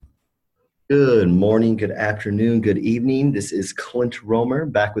Good morning, good afternoon, good evening. This is Clint Romer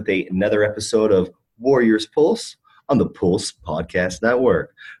back with another episode of Warriors Pulse on the Pulse Podcast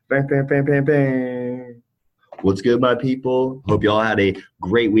Network. Bang, bang, bang, bang, bang. What's good, my people? Hope you all had a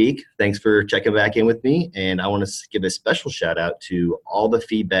great week. Thanks for checking back in with me. And I want to give a special shout out to all the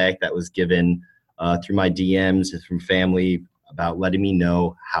feedback that was given through my DMs and from family about letting me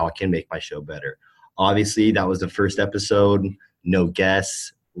know how I can make my show better. Obviously, that was the first episode, no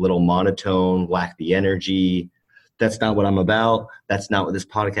guests, little monotone, lack the energy. That's not what I'm about. That's not what this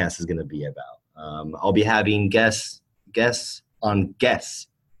podcast is going to be about. I'll be having guests on guests.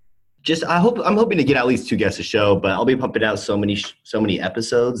 I'm hoping to get at least 2 guests a show, but I'll be pumping out so many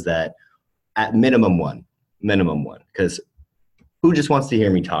episodes that at minimum one, because who just wants to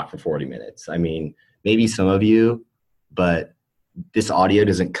hear me talk for 40 minutes? I mean, maybe some of you, but this audio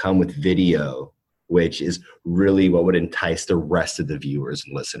doesn't come with video, which is really what would entice the rest of the viewers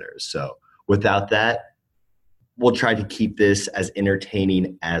and listeners. So without that, we'll try to keep this as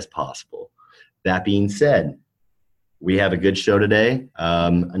entertaining as possible. That being said, we have a good show today.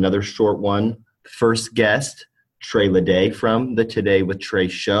 Another short one. First guest, Trey Lede from the Today with Trey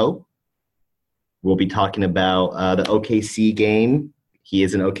show. We'll be talking about the OKC game. He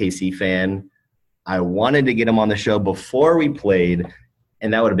is an OKC fan. I wanted to get him on the show before we played,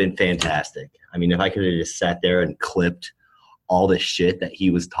 and that would have been fantastic. I mean, if I could have just sat there and clipped all the shit that he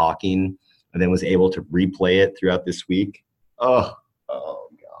was talking and then was able to replay it throughout this week. Oh God.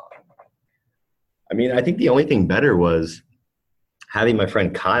 I mean, I think the only thing better was having my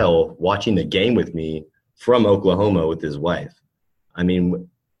friend Kyle watching the game with me from Oklahoma with his wife. I mean,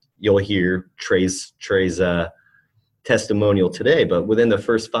 you'll hear Trey's testimonial today, but within the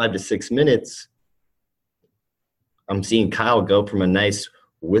first 5 to 6 minutes, I'm seeing Kyle go from a nice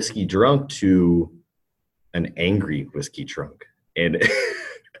whiskey drunk to an angry whiskey drunk. And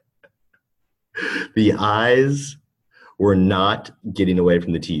the eyes were not getting away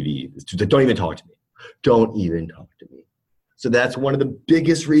from the TV. It's just, don't even talk to me. Don't even talk to me. So that's one of the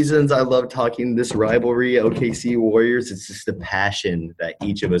biggest reasons I love talking this rivalry, OKC Warriors. It's just the passion that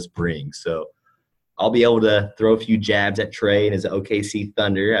each of us brings. So I'll be able to throw a few jabs at Trey and his OKC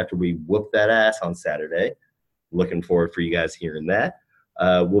Thunder after we whoop that ass on Saturday. Looking forward for you guys hearing that.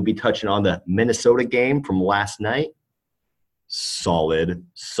 We'll be touching on the Minnesota game from last night. Solid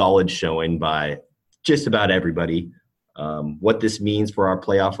showing by just about everybody. What this means for our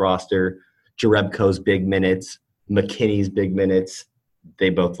playoff roster, Jerebko's big minutes, McKinney's big minutes, they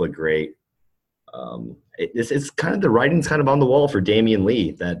both look great. It's kind of the writing's kind of on the wall for Damian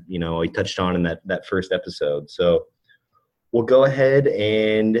Lee that, he touched on in that first episode. So we'll go ahead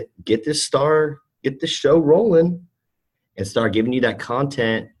and get this show rolling and start giving you that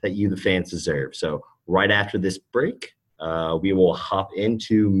content that you, the fans, deserve. So right after this break, we will hop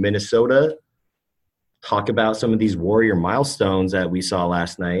into Minnesota, talk about some of these Warrior milestones that we saw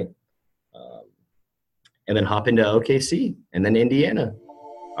last night, and then hop into OKC and then Indiana.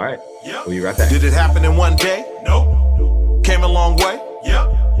 All right, We'll be right back. Did it happen in one day? Nope. Came a long way?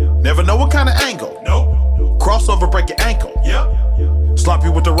 Yep. Never know what kind of angle? Nope. Crossover, break your ankle? Yep. Sloppy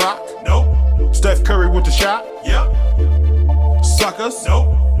with the rock? Nope. Steph Curry with the shot? Yep. Suckers?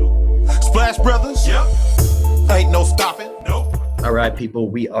 Nope. Splash Brothers? Yep. Ain't no stopping? Nope. All right, people,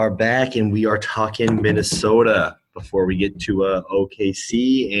 we are back and we are talking Minnesota before we get to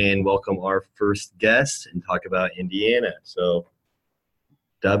OKC and welcome our first guest and talk about Indiana. So,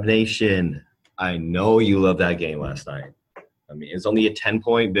 Dub Nation, I know you loved that game last night. I mean, it's only a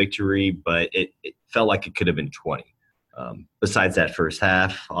 10-point victory, but it felt like it could have been 20. Besides that first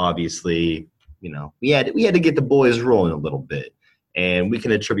half, obviously, we had to get the boys rolling a little bit. And we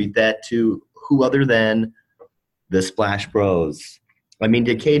can attribute that to who other than the Splash Bros. I mean,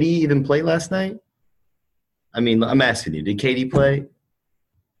 did KD even play last night? I mean, I'm asking you, did KD play?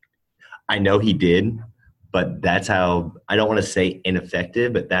 I know he did, but that's how – I don't want to say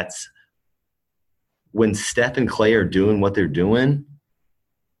ineffective, but that's when Steph and Clay are doing what they're doing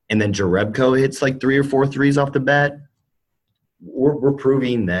and then Jerebko hits like 3 or 4 threes off the bat, we're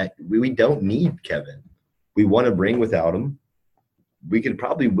proving that we don't need Kevin. We won a ring without him. We could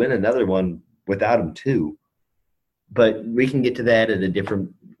probably win another one without him too. But we can get to that at a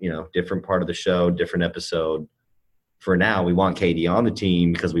different part of the show, different episode. For now, we want KD on the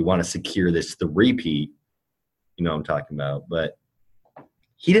team because we want to secure the repeat. You know what I'm talking about. But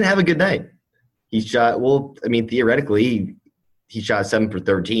he didn't have a good night. He shot theoretically, he shot 7 for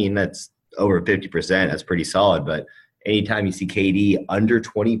 13. That's over 50%. That's pretty solid. But anytime you see KD under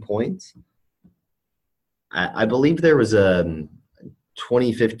 20 points, I believe there was a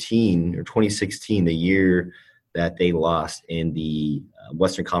 2015 or 2016, the year that they lost in the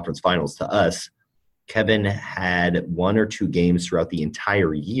Western Conference Finals to us, Kevin had 1 or 2 games throughout the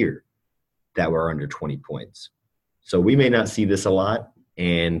entire year that were under 20 points. So we may not see this a lot.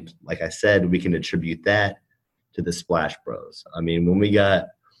 And like I said, we can attribute that to the Splash Bros. I mean, when we got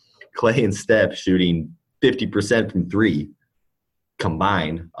Clay and Steph shooting 50% from 3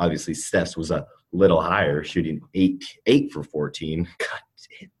 combined, obviously Steph's was a little higher, shooting 8 for 14. God,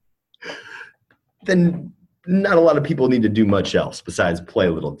 then not a lot of people need to do much else besides play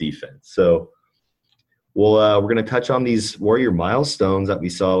a little defense. So we're going to touch on these Warrior milestones that we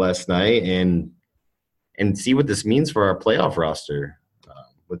saw last night and see what this means for our playoff roster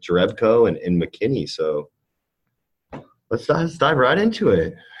with Jerebko and McKinney. So let's dive right into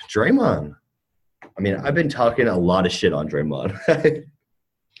it. Draymond. I mean, I've been talking a lot of shit on Draymond.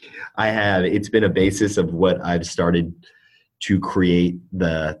 I have. It's been a basis of what I've started to create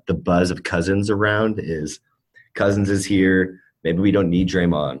the buzz of Cousins around is Cousins is here. Maybe we don't need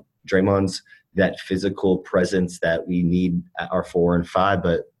Draymond. Draymond's that physical presence that we need at our 4 and 5,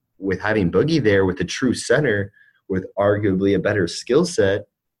 but with having Boogie there with a true center with arguably a better skill set,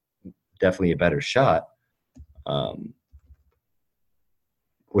 definitely a better shot,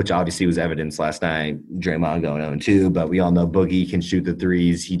 which obviously was evidenced last night, Draymond going 0-2, but we all know Boogie can shoot the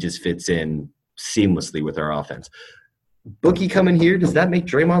threes. He just fits in seamlessly with our offense. Boogie coming here, does that make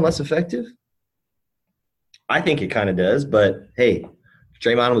Draymond less effective? I think it kind of does, but hey,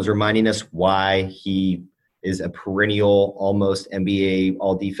 Draymond was reminding us why he is a perennial, almost NBA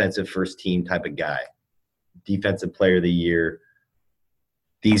all-defensive first-team type of guy. Defensive player of the year.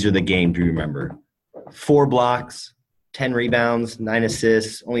 These are the games we remember. 4 blocks, 10 rebounds, 9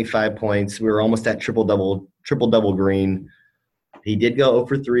 assists, only 5 points. We were almost at triple-double green. He did go 0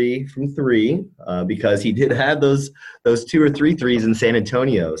 for 3 from 3 because he did have those 2 or 3 threes in San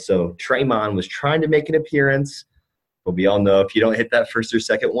Antonio. So Draymond was trying to make an appearance. But we all know if you don't hit that first or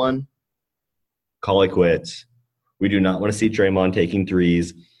second one, call it quits. We do not want to see Draymond taking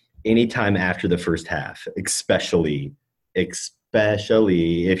threes anytime after the first half, especially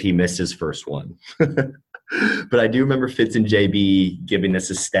if he missed his first one. But I do remember Fitz and JB giving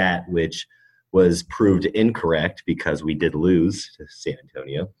us a stat which was proved incorrect because we did lose to San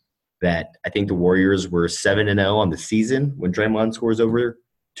Antonio, that I think the Warriors were 7-0 on the season when Draymond scores over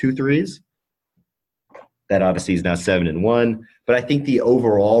 2 threes. That obviously is now 7-1. But I think the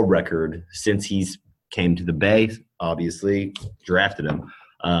overall record since he's came to the Bay, obviously drafted him,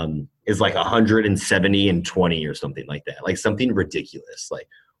 is like 170-20 or something like that. Like something ridiculous. Like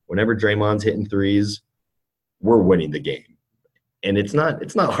whenever Draymond's hitting threes, we're winning the game. And it's not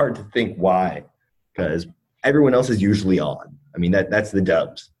hard to think why, because everyone else is usually on. I mean, that's the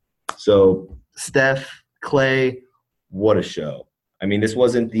Dubs. So Steph, Clay, what a show. I mean, this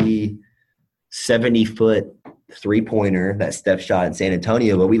wasn't the 70-foot three-pointer that Steph shot in San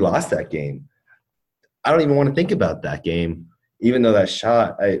Antonio, but we lost that game. I don't even want to think about that game. Even though that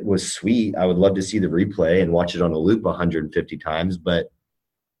shot was sweet, I would love to see the replay and watch it on a loop 150 times. But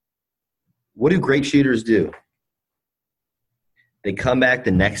what do great shooters do? They come back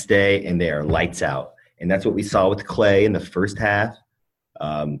the next day and they are lights out. And that's what we saw with Clay in the first half.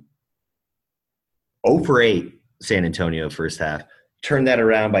 0 for 8 San Antonio first half. Turned that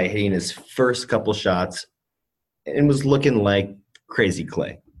around by hitting his first couple shots and was looking like crazy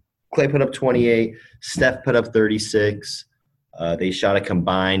Clay. Clay put up 28. Steph put up 36. They shot a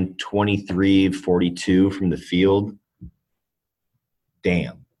combined 23-42 from the field.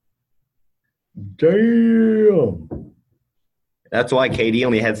 Damn. That's why KD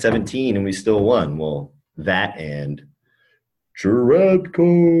only had 17 and we still won. Well, that and Jerebko,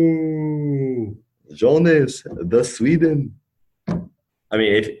 Jonas, the Sweden. I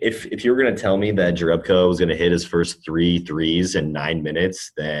mean, if you were going to tell me that Jerebko was going to hit his first 3 threes in 9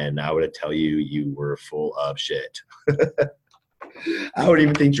 minutes, then I would tell you were full of shit. I wouldn't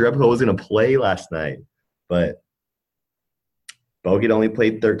even think Jerebko was going to play last night. But Bogut only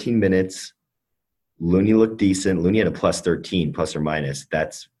played 13 minutes. Looney looked decent. Looney had a plus 13, plus or minus.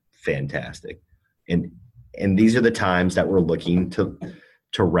 That's fantastic. And these are the times that we're looking to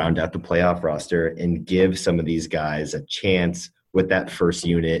round out the playoff roster and give some of these guys a chance with that first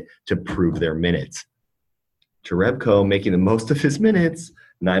unit to prove their minutes. Jerebko making the most of his minutes,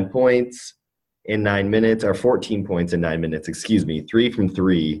 9 points in 9 minutes, or 14 points in 9 minutes, 3 from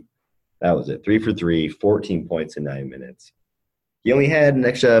 3. That was it, 3 for 3, 14 points in 9 minutes. He only had an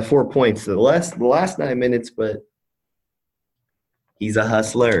extra 4 points the last 9 minutes, but he's a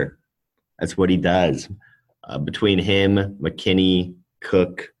hustler. That's what he does. Between him, McKinney,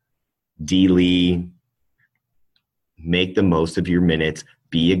 Cook, D. Lee, make the most of your minutes,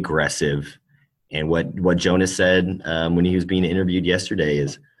 be aggressive, And what Jonas said when he was being interviewed yesterday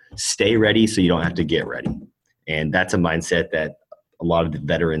is stay ready so you don't have to get ready. And that's a mindset that a lot of the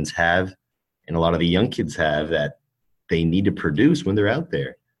veterans have and a lot of the young kids have, that they need to produce when they're out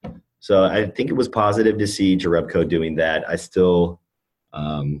there. So I think it was positive to see Jerebko doing that. I still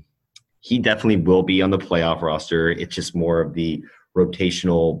he definitely will be on the playoff roster. It's just more of the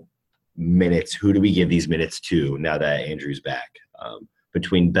rotational minutes. Who do we give these minutes to now that Andrew's back?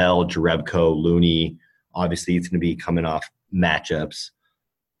 Between Bell, Jerebko, Looney, obviously it's going to be coming off matchups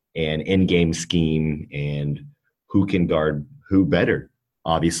and in-game scheme and who can guard who better.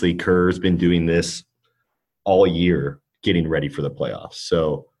 Obviously, Kerr's been doing this all year, getting ready for the playoffs.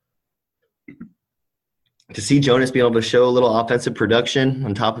 So to see Jonas be able to show a little offensive production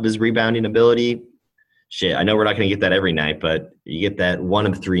on top of his rebounding ability, shit, I know we're not going to get that every night, but you get that one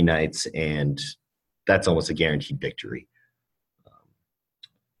of 3 nights, and that's almost a guaranteed victory.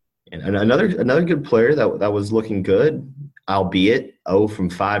 And another good player that was looking good, albeit 0 from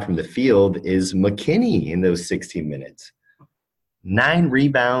 5 from the field, is McKinney in those 16 minutes. 9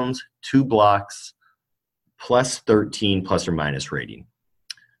 rebounds, 2 blocks, plus 13 plus or minus rating.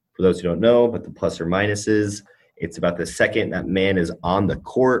 For those who don't know, but the plus or minuses, it's about the second that man is on the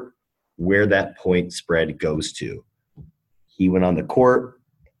court where that point spread goes to. He went on the court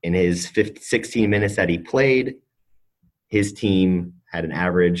in his 16 minutes that he played. His team had an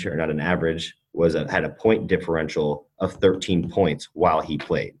average, or not an average, had a point differential of 13 points while he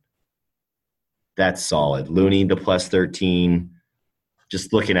played. That's solid. Looney, the plus 13.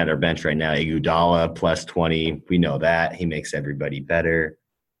 Just looking at our bench right now, Iguodala, plus 20. We know that. He makes everybody better.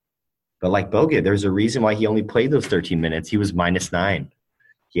 But like Bogut, there's a reason why he only played those 13 minutes. He was minus 9.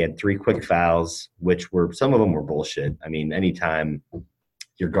 He had 3 quick fouls, which were – some of them were bullshit. I mean, anytime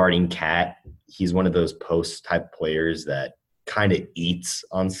you're guarding Cat, he's one of those post-type players that kind of eats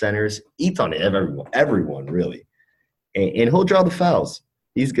on centers, eats on everyone really. And he'll draw the fouls.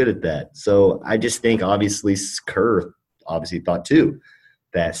 He's good at that. So I just think obviously Kerr obviously thought too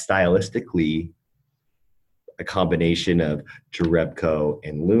that stylistically a combination of Jerebko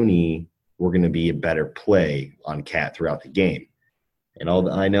and Looney were going to be a better play on Cat throughout the game. And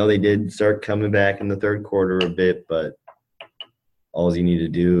I know they did start coming back in the third quarter a bit, but all you need to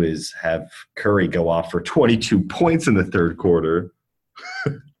do is have Curry go off for 22 points in the third quarter,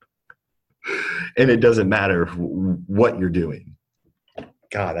 and it doesn't matter what you're doing.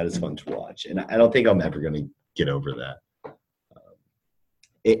 God, that is fun to watch. And I don't think I'm ever going to get over that.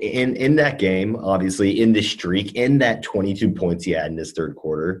 In that game, obviously, in the streak, in that 22 points he had in his third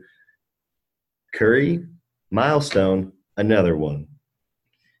quarter, Curry, milestone, another one.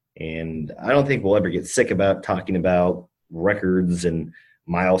 And I don't think we'll ever get sick about talking about records and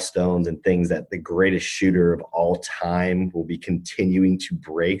milestones and things that the greatest shooter of all time will be continuing to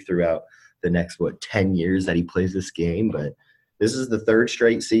break throughout the next, 10 years that he plays this game. But this is the 3rd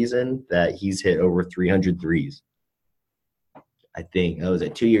straight season that he's hit over 300 threes. I think, was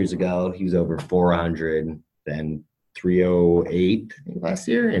it 2 years ago? He was over 400, then 308 last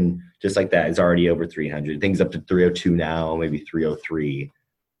year. And just like that, it's already over 300. Things up to 302 now, maybe 303.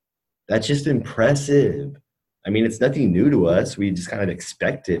 That's just impressive. I mean, it's nothing new to us. We just kind of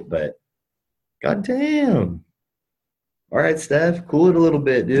expect it, but goddamn. All right, Steph, cool it a little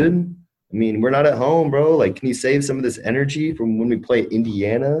bit, dude. I mean, we're not at home, bro. Like, can you save some of this energy from when we play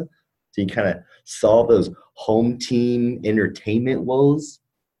Indiana so you kind of solve those home team entertainment woes?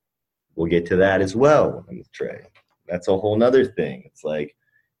 We'll get to that as well, Trey. That's a whole nother thing. It's like,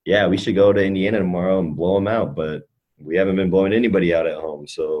 yeah, we should go to Indiana tomorrow and blow them out, but we haven't been blowing anybody out at home,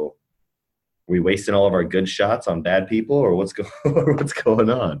 so – we wasting all of our good shots on bad people, or what's going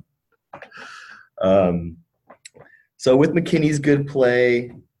on? So with McKinney's good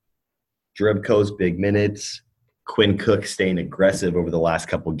play, Jerebko's big minutes, Quinn Cook staying aggressive over the last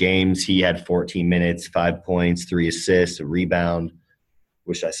couple games. He had 14 minutes, 5 points, 3 assists, a rebound.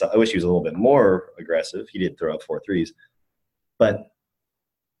 I wish he was a little bit more aggressive. He did throw up 4 threes. But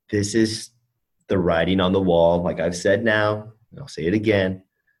this is the writing on the wall. Like I've said now, and I'll say it again,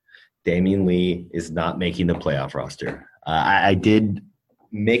 Damian Lee is not making the playoff roster. I did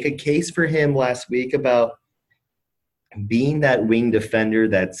make a case for him last week about being that wing defender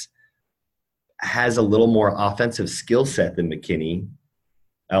that's has a little more offensive skill set than McKinney,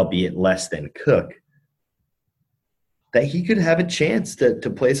 albeit less than Cook, that he could have a chance to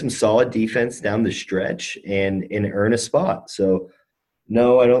play some solid defense down the stretch and earn a spot. So,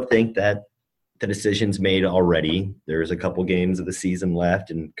 no, I don't think that the decision's made already. There's a couple games of the season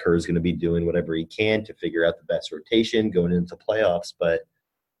left, and Kerr's going to be doing whatever he can to figure out the best rotation going into playoffs. But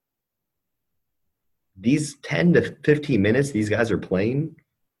these 10 to 15 minutes these guys are playing,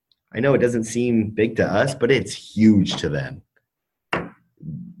 I know it doesn't seem big to us, but it's huge to them.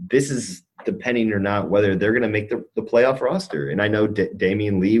 This is depending or not whether they're going to make the playoff roster. And I know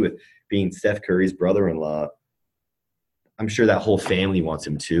Damian Lee, with being Steph Curry's brother-in-law, I'm sure that whole family wants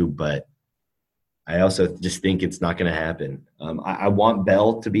him too, but I also just think it's not going to happen. I want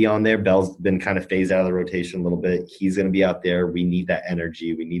Bell to be on there. Bell's been kind of phased out of the rotation a little bit. He's going to be out there. We need that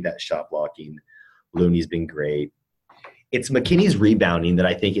energy. We need that shot blocking. Looney's been great. It's McKinney's rebounding that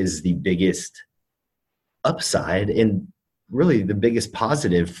I think is the biggest upside and really the biggest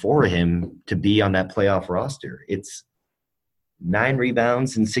positive for him to be on that playoff roster. It's 9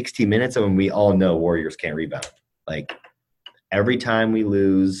 rebounds in 60 minutes, and we all know Warriors can't rebound. Like, every time we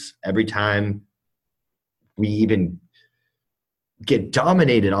lose, every time we even get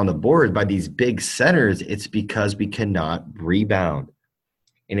dominated on the board by these big centers, it's because we cannot rebound.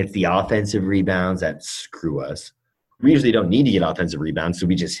 And it's the offensive rebounds that screw us. We usually don't need to get offensive rebounds, so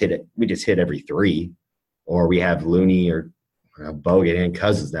we just hit it. We just hit every 3. Or we have Looney or Bogut and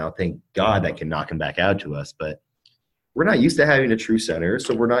Cousins now. Thank God that can knock him back out to us. But we're not used to having a true center,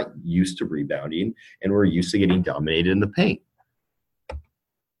 so we're not used to rebounding, and we're used to getting dominated in the paint.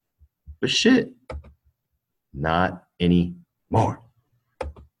 But shit, not anymore.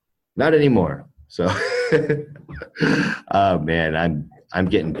 Not anymore. So, oh man, I'm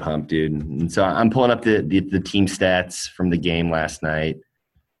getting pumped, dude. And so I'm pulling up the team stats from the game last night.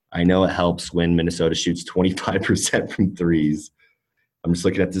 I know it helps when Minnesota shoots 25% from threes. I'm just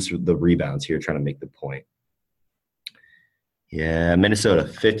looking at the rebounds here, trying to make the point. Yeah, Minnesota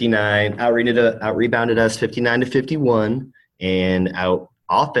 59 out-rebounded us 59-51, and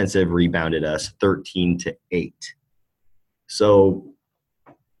offensive rebounded us 13-8. So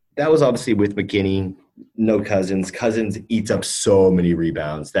that was obviously with McKinney. No Cousins. Cousins eats up so many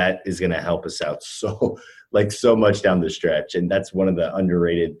rebounds. That is going to help us out so much down the stretch. And that's one of the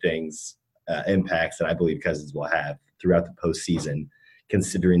underrated things, impacts that I believe Cousins will have throughout the postseason,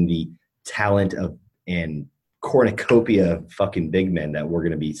 considering the talent of and cornucopia of fucking big men that we're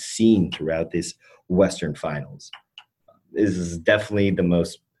going to be seeing throughout this Western Finals. This is definitely the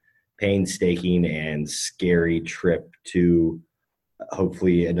most painstaking and scary trip to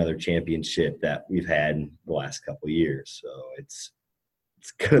hopefully another championship that we've had in the last couple of years. So it's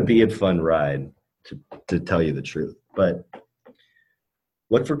going to be a fun ride, to tell you the truth. But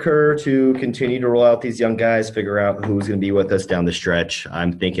look for Kerr to continue to roll out these young guys, figure out who's going to be with us down the stretch.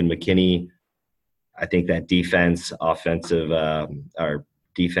 I'm thinking McKinney. I think that defense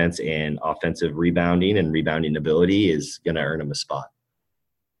and offensive rebounding and rebounding ability is going to earn him a spot.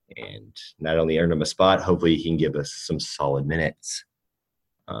 And not only earn him a spot, hopefully he can give us some solid minutes.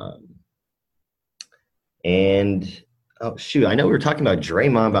 Oh shoot, I know we were talking about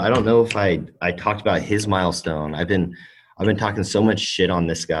Draymond, but I don't know if I talked about his milestone. I've been talking so much shit on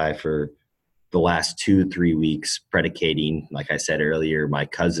this guy for the last 2-3 weeks, predicating, like I said earlier, my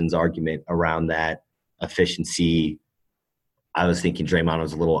cousin's argument around that efficiency. I was thinking Draymond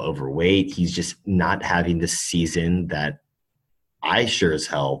was a little overweight. He's just not having the season that I sure as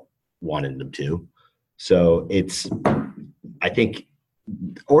hell wanted him to. So I think,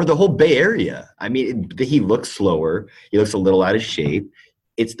 or the whole Bay Area. I mean, he looks slower. He looks a little out of shape.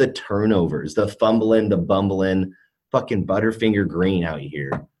 It's the turnovers, the fumbling, the bumbling, fucking Butterfinger Green out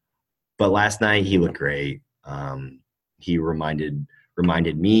here. But last night he looked great. He reminded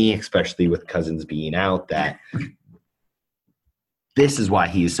me, especially with Cousins being out, that this is why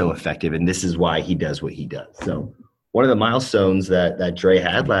he is so effective, and this is why he does what he does. So one of the milestones that Dre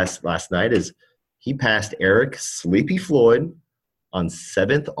had last night is he passed Eric Sleepy Floyd on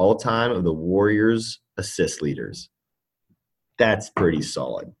 7th all-time of the Warriors assist leaders. That's pretty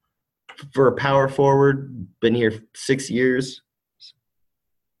solid. For a power forward, been here 6 years,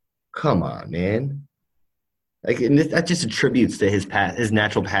 come on, man. And that just attributes to his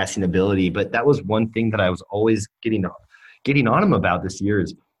natural passing ability. But that was one thing that I was always getting on him about this year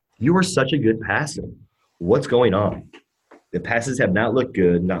is you are such a good passer. What's going on? The passes have not looked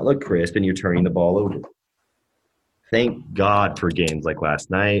good, not looked crisp, and you're turning the ball over. Thank God for games like last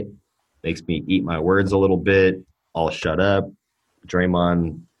night. Makes me eat my words a little bit. I'll shut up.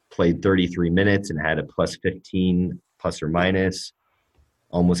 Draymond played 33 minutes and had a plus 15, plus or minus.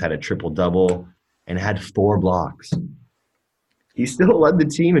 Almost had a triple-double and had 4 blocks. He still led the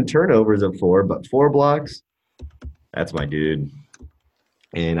team in turnovers at 4, but 4 blocks, that's my dude.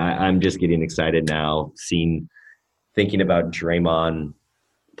 And I'm just getting excited now, thinking about Draymond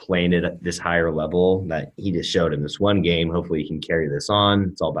playing it at this higher level that he just showed in this one game. Hopefully he can carry this on.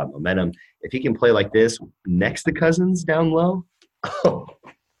 It's all about momentum. If he can play like this next to Cousins down low,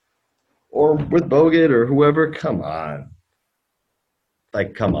 or with Bogut or whoever, come on.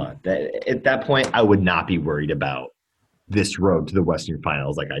 Like, come on. At that point, I would not be worried about this road to the Western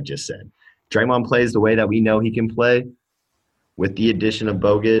Finals, like I just said. Draymond plays the way that we know he can play with the addition of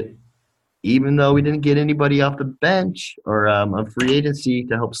Bogut. Even though we didn't get anybody off the bench or a free agency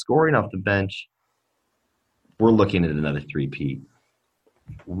to help scoring off the bench, we're looking at another three-peat.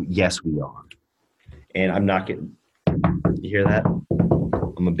 Yes, we are. And I'm not getting – you hear that?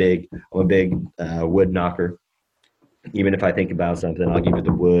 I'm a big wood knocker. Even if I think about something, I'll give it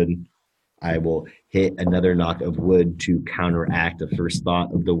the wood. I will hit another knock of wood to counteract the first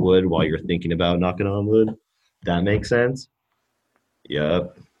thought of the wood while you're thinking about knocking on wood. That makes sense?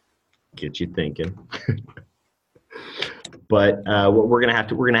 Yep. Get you thinking. But we're gonna have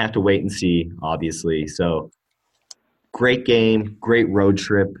to wait and see, obviously. So great game, great road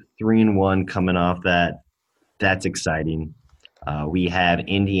trip, 3-1 coming off that. That's exciting. We have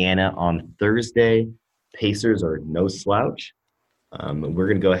Indiana on Thursday. Pacers are no slouch. We're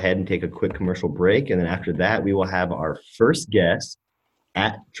going to go ahead and take a quick commercial break, and then after that, we will have our first guest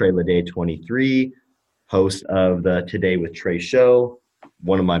at Trey Lede 23, host of the Today with Trey show,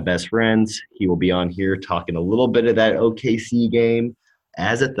 one of my best friends. He will be on here talking a little bit of that OKC game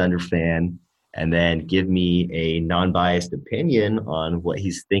as a Thunder fan, and then give me a non-biased opinion on what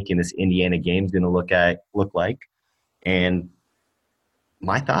he's thinking this Indiana game is going to look like, and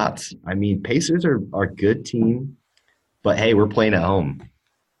my thoughts. I mean, Pacers are a good team, but hey, we're playing at home.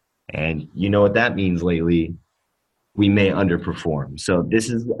 And you know what that means lately. We may underperform. So this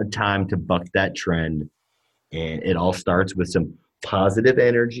is a time to buck that trend. And it all starts with some positive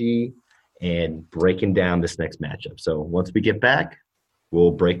energy and breaking down this next matchup. So once we get back, we'll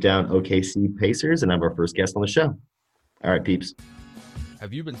break down OKC Pacers and have our first guest on the show. All right, peeps.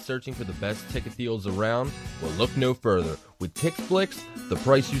 Have you been searching for the best ticket deals around? Well, look no further. With TixFlix, the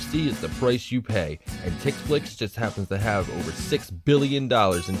price you see is the price you pay. And TixFlix just happens to have over $6 billion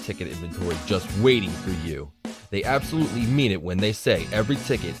in ticket inventory just waiting for you. They absolutely mean it when they say every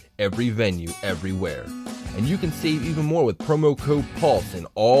ticket, every venue, everywhere. And you can save even more with promo code PULSE in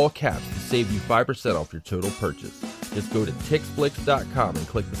all caps to save you 5% off your total purchase. Just go to TixFlix.com and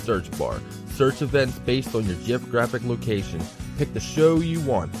click the search bar. Search events based on your geographic location. Pick the show you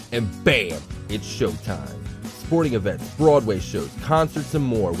want, and bam, it's showtime. Sporting events, Broadway shows, concerts, and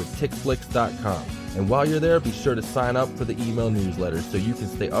more with TixFlix.com. And while you're there, be sure to sign up for the email newsletter so you can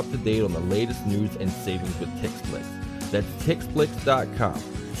stay up to date on the latest news and savings with TixFlix. That's TixFlix.com.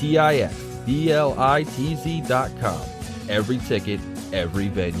 TixFlitz.com. Every ticket, every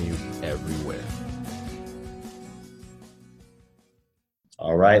venue, everywhere.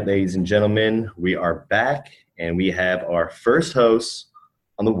 All right, ladies and gentlemen, we are back, and we have our first host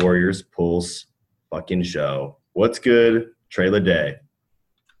on the Warriors Pulse fucking show. What's good, Trey Lede?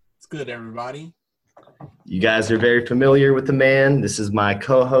 It's good, everybody. You guys are very familiar with the man. This is my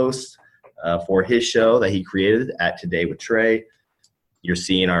co-host for his show that he created at Today with Trey. You're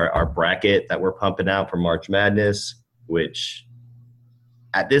seeing our bracket that we're pumping out for March Madness, which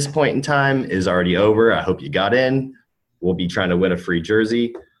at this point in time is already over. I hope you got in. We'll be trying to win a free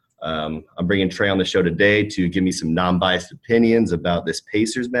jersey. I'm bringing Trey on the show today to give me some non-biased opinions about this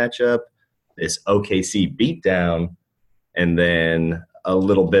Pacers matchup, this OKC beatdown, and then a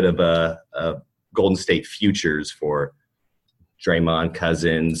little bit of a Golden State futures for Draymond,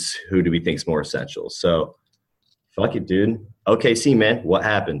 Cousins. Who do we think is more essential? So, fuck it, dude. OKC, man, what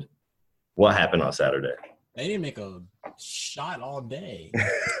happened? What happened on Saturday? They didn't make a shot all day.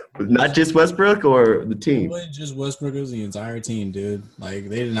 Not just Westbrook or the team? It wasn't just Westbrook. It was the entire team, dude. Like,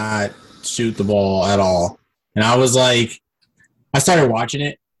 they did not shoot the ball at all. And I was like, I started watching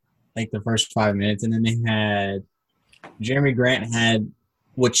it, like, the first 5 minutes, and then they had Jeremy Grant had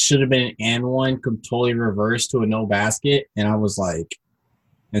what should have been an and one totally reversed to a no basket. And I was like,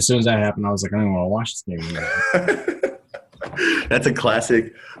 as soon as that happened, I was like, I don't want to watch this game anymore. That's a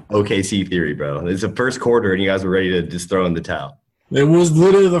classic OKC theory, bro. It's the first quarter, and you guys were ready to just throw in the towel. It was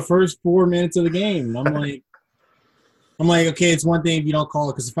literally the first 4 minutes of the game. I'm like, okay, it's one thing if you don't call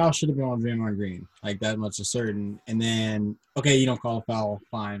it, because the foul should have been on Draymond Green. Like, that much is certain. And then, okay, you don't call a foul,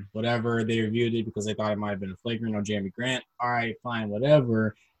 fine, whatever. They reviewed it because they thought it might have been a flagrant on Jeremy Grant. All right, fine,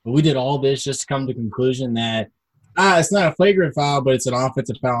 whatever. But we did all this just to come to the conclusion that, it's not a flagrant foul, but it's an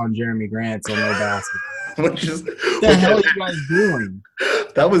offensive foul on Jeremy Grant, so no basket. What the hell are you guys doing?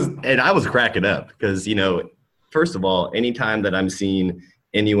 I was cracking up because, first of all, anytime that I'm seeing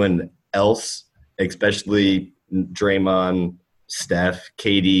anyone else, especially Draymond, Steph,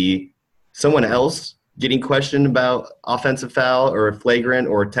 KD, someone else getting questioned about offensive foul or flagrant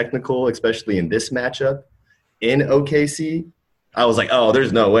or technical, especially in this matchup in OKC, I was like, oh,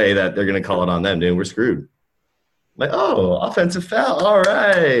 there's no way that they're going to call it on them, dude. We're screwed. Like, oh, offensive foul. All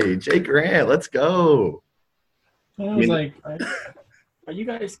right, Jake Grant, let's go. And I was like, are you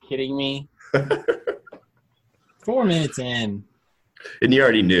guys kidding me? 4 minutes in. And you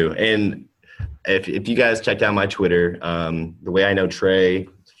already knew. And if you guys checked out my Twitter, the way I know Trey,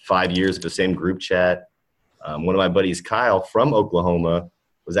 5 years of the same group chat. One of my buddies, Kyle, from Oklahoma,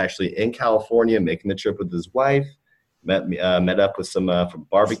 was actually in California making the trip with his wife. Met up with some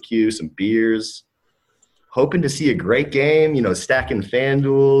barbecue, some beers, hoping to see a great game, stacking fan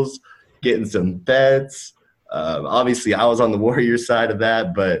duels, getting some bets. Obviously, I was on the Warriors side of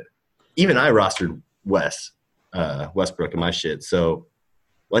that, but even I rostered Westbrook in my shit. So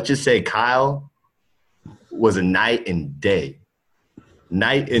let's just say Kyle was a night and day.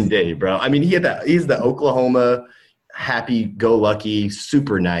 Night and day, bro. I mean, he's the Oklahoma happy-go-lucky,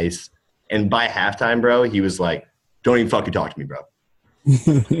 super nice. And by halftime, bro, he was like, don't even fucking talk to me, bro.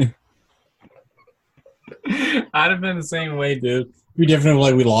 I'd have been the same way, dude. It'd be different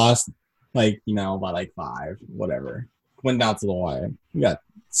if, we lost, by, 5, whatever. Went down to the wire. We got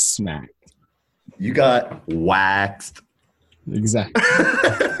smacked. You got waxed. Exactly.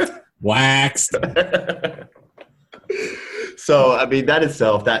 Waxed. So, I mean, that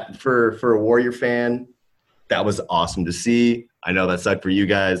itself, that for a Warrior fan, that was awesome to see. I know that sucked for you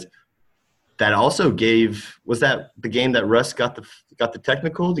guys. That also was that the game that Russ got the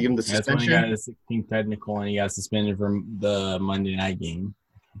technical to give him the suspension? That's when he got a 16th technical and he got suspended from the Monday night game.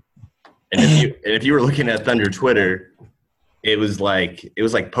 And if you were looking at Thunder Twitter, it was like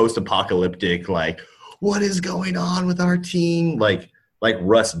post-apocalyptic, like, what is going on with our team? Like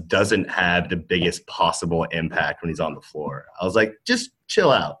Russ doesn't have the biggest possible impact when he's on the floor. I was like, just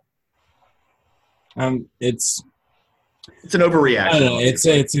chill out. It's an overreaction. I don't know.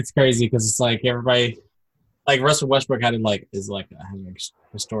 It's crazy because it's like everybody, like Russell Westbrook has a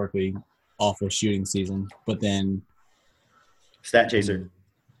historically awful shooting season, but then stat chaser.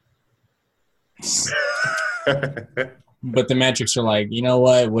 But the metrics are like, you know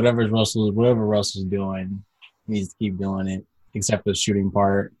what? Whatever Russell's doing, he needs to keep doing it, except the shooting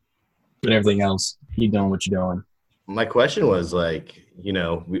part. But everything else, keep doing what you're doing. My question was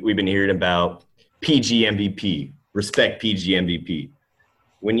we've been hearing about PG MVP. Respect PG MVP.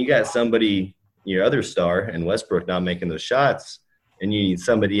 When you got somebody, your other star, and Westbrook not making those shots, and you need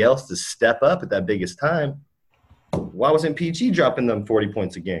somebody else to step up at that biggest time, why wasn't PG dropping them 40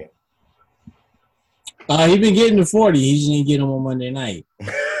 points a game? He's been getting to 40. He just didn't get them on Monday night.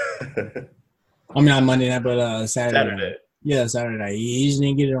 I mean, not Monday night, but Saturday night. Yeah, Saturday night. He just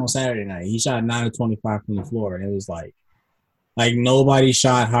didn't get it on Saturday night. He shot 9 of 25 from the floor, and it was like nobody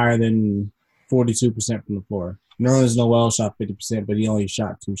shot higher than 42% from the floor. Nerlens Noel shot 50%, but he only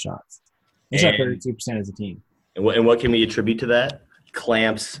shot 2 shots. He shot 32% as a team. And what can we attribute to that?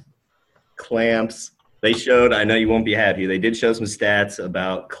 Clamps. They showed, I know you won't be happy, they did show some stats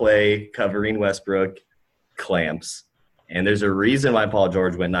about Clay covering Westbrook. Clamps. And there's a reason why Paul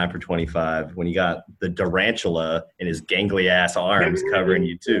George went 9 for 25 when he got the tarantula in his gangly ass arms covering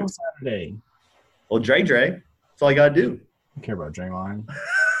you too. Saturday. Well, Dre, that's all you got to do. I don't care about Draymond.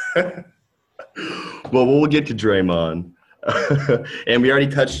 Well, we'll get to Draymond. And we already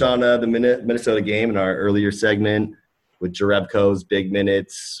touched on the Minnesota game in our earlier segment with Jerebko's big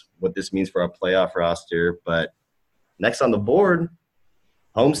minutes, what this means for our playoff roster. But next on the board,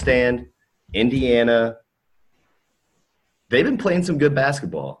 homestand, Indiana. They've been playing some good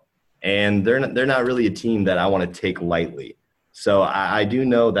basketball, and they're not really a team that I want to take lightly. So I do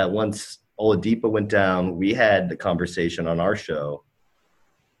know that once Oladipo went down, we had the conversation on our show.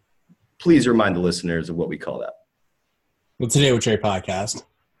 Please remind the listeners of what we call that. Well, Today with Trey podcast.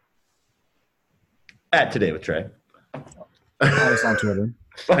 At Today with Trey. Find us on Twitter.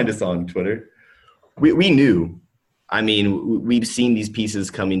 Find us on Twitter. We knew. I mean, we've seen these pieces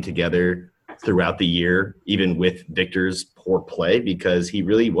coming together throughout the year, even with Victor's poor play, because he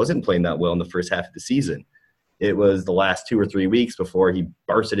really wasn't playing that well in the first half of the season. It was the last 2 or 3 weeks before he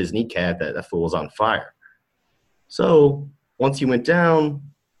bursted his kneecap that fool was on fire. So once he went down,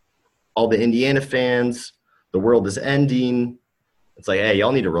 all the Indiana fans, the world is ending. It's like, hey,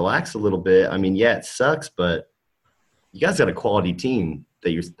 y'all need to relax a little bit. I mean, yeah, it sucks, but you guys got a quality team that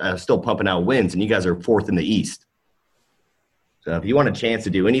you're still pumping out wins, and you guys are 4th in the East. So if you want a chance to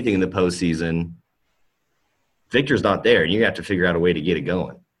do anything in the postseason, Victor's not there, and you have to figure out a way to get it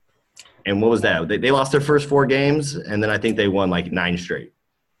going. And what was that? They lost their first 4 games, and then I think they won 9 straight.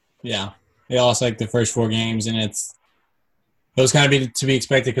 Yeah, they lost the first 4 games, and it was kind of to be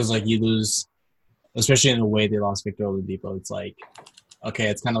expected because you lose, especially in the way they lost Victor Oladipo. It's okay,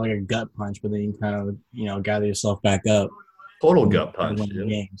 it's kind of like a gut punch, but then you kind of gather yourself back up. Total gut punch,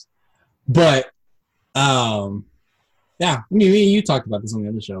 games. But Yeah, I mean, you talked about this on the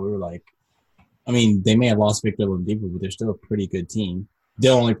other show. We were like, I mean, they may have lost Victor Oladipo, but they're still a pretty good team. The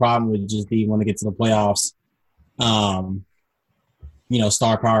only problem would just be when they get to the playoffs.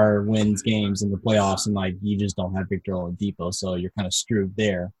 Star power wins games in the playoffs, and like you just don't have Victor Oladipo, so you're kind of screwed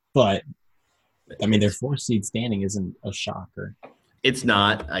there. But I mean, their 4th seed standing isn't a shocker. It's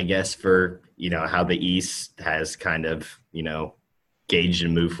not, I guess, for how the East has kind of gauged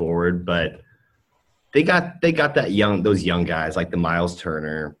and moved forward, but they got those young guys like the Miles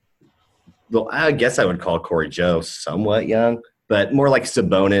Turner. Well, I guess I would call Corey Joe somewhat young, but more like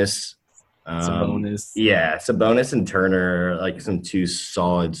Sabonis. Yeah, Sabonis and Turner, like some 2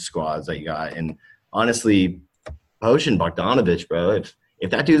 solid squads that you got. And honestly, Potion Bogdanovich, bro, if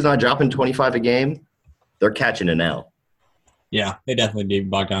that dude's not dropping 25 a game, they're catching an L. Yeah, they definitely need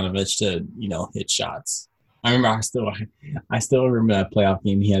Bogdanovich to, hit shots. I still remember that playoff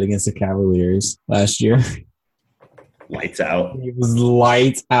game he had against the Cavaliers last year. Lights out. He was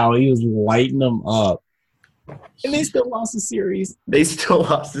lights out. He was lighting them up. And they still lost the series.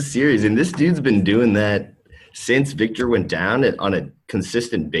 And this dude's been doing that since Victor went down on a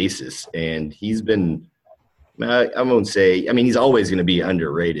consistent basis. And he's been – I won't say – I mean, he's always going to be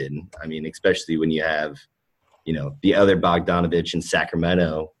underrated. I mean, especially when you have, the other Bogdanovich in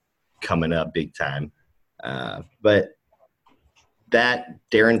Sacramento coming up big time. But that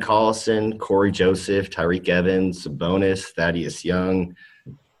Darren Collison, Corey Joseph, Tyreek Evans, Sabonis, Thaddeus Young,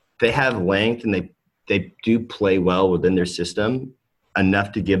 they have length and they do play well within their system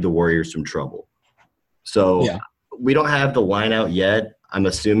enough to give the Warriors some trouble. So we don't have the line out yet. I'm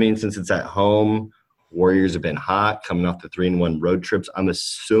assuming since it's at home, Warriors have been hot coming off the 3-1 road trips. I'm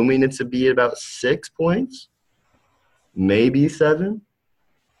assuming it's to be about 6 points, maybe 7.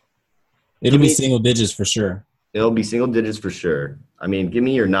 It'll be single digits for sure. It'll be single digits for sure. I mean, give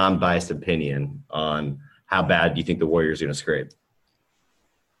me your non-biased opinion on how bad do you think the Warriors are going to scrape?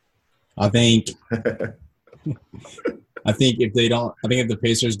 I think if the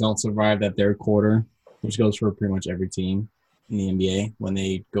Pacers don't survive that 3rd quarter, which goes for pretty much every team in the NBA when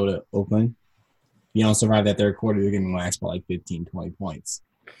they go to Oakland, if you don't survive that 3rd quarter, you're getting waxed by like 15, 20 points.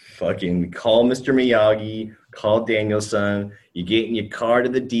 Fucking call Mr. Miyagi, call Danielson. You get in your car to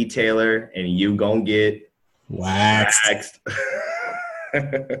the detailer, and you gonna get waxed.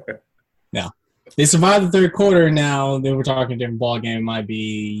 Now, they survived the 3rd quarter. Now they were talking a different ball game. It might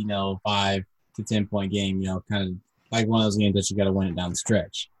be 5 to 10 point game. Kind of like one of those games that you got to win it down the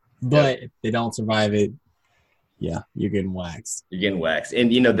stretch. But if they don't survive it, yeah, you're getting waxed. You're getting waxed,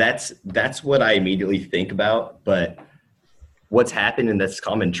 and that's what I immediately think about. But what's happened in this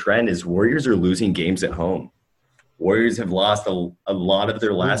common trend is Warriors are losing games at home. Warriors have lost a lot of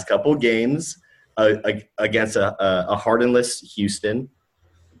their last couple games against a hardenless Houston,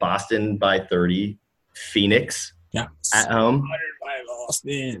 Boston by 30, Phoenix at home. By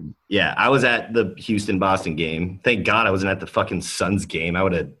Boston. Yeah, I was at the Houston-Boston game. Thank God I wasn't at the fucking Suns game. I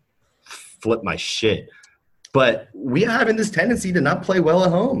would have flipped my shit. But we are having this tendency to not play well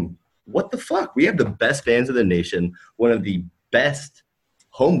at home. What the fuck? We have the best fans of the nation, one of the best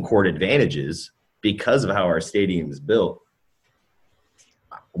home court advantages because of how our stadium is built.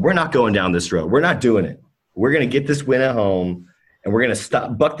 We're not going down this road. We're not doing it. We're going to get this win at home, and we're going to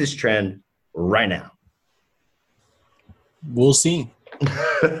buck this trend right now. We'll see.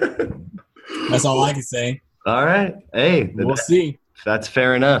 That's all I can say. All right. Hey. We'll see. That's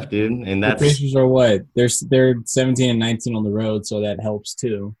fair enough, dude. And that's the Pacers are what? They're 17-19 on the road, so that helps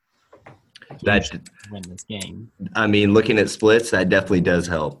too. That win this game. I mean, looking at splits, that definitely does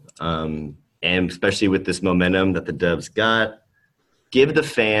help. And especially with this momentum that the Dubs got, give the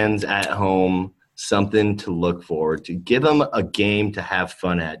fans at home something to look forward to. Give them a game to have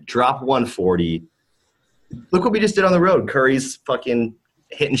fun at. Drop 140. Look what we just did on the road. Curry's fucking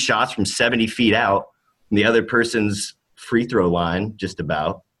hitting shots from 70 feet out, and the other person's free throw line, just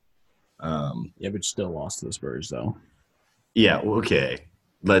about. Yeah, but still lost to the Spurs, though. Yeah, okay.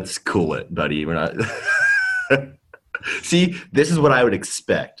 Let's cool it, buddy. We're not. See, this is what I would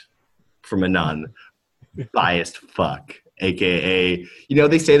expect from a non-biased fuck, aka,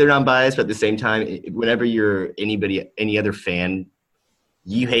 they say they're non-biased, but at the same time, whenever you're any other fan,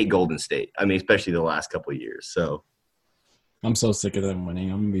 you hate Golden State. I mean, especially the last couple of years. So I'm so sick of them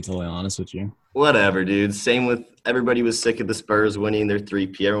winning. I'm gonna be totally honest with you. Whatever, dude. Same with everybody was sick of the Spurs winning their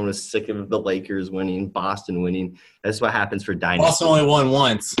 3P. Everyone was sick of the Lakers winning, Boston winning. That's what happens for dynasty. Boston only won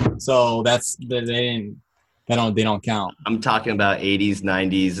once, so they don't count. I'm talking about 80s,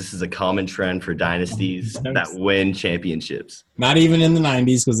 90s. This is a common trend for dynasties that win championships. Not even in the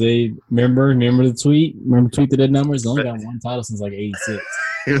 90s, because they remember the tweet. Remember the tweet that did numbers? They only got one title since like 86.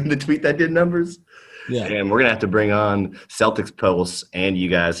 The tweet that did numbers. Yeah. And we're going to have to bring on Celtics Pulse and you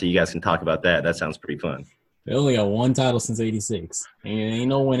guys so you guys can talk about that. That sounds pretty fun. They only got one title since '86. Ain't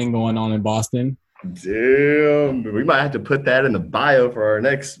no winning going on in Boston. Damn. We might have to put that in the bio for our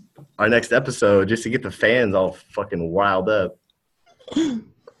next episode just to get the fans all fucking wild up.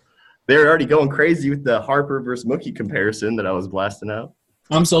 They're already going crazy with the Harper versus Mookie comparison that I was blasting out.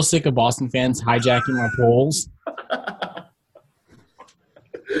 I'm so sick of Boston fans hijacking my polls.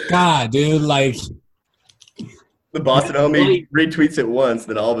 God, dude, like The Boston homie retweets it once,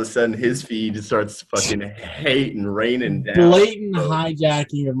 then all of a sudden his feed just starts fucking hating, raining down. blatant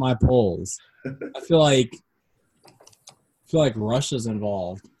hijacking of my polls. I feel like Russia's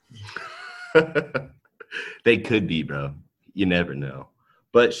involved. They could be, bro. You never know.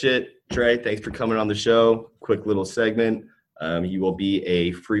 But shit, Trey, thanks for coming on the show. Quick little segment. You will be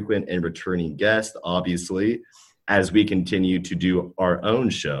a frequent and returning guest, obviously, as we continue to do our own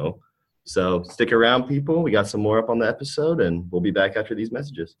show. So stick around, people. We got some more up on the episode, and we'll be back after these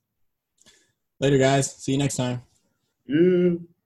messages. Later, guys. See you next time. Yeah.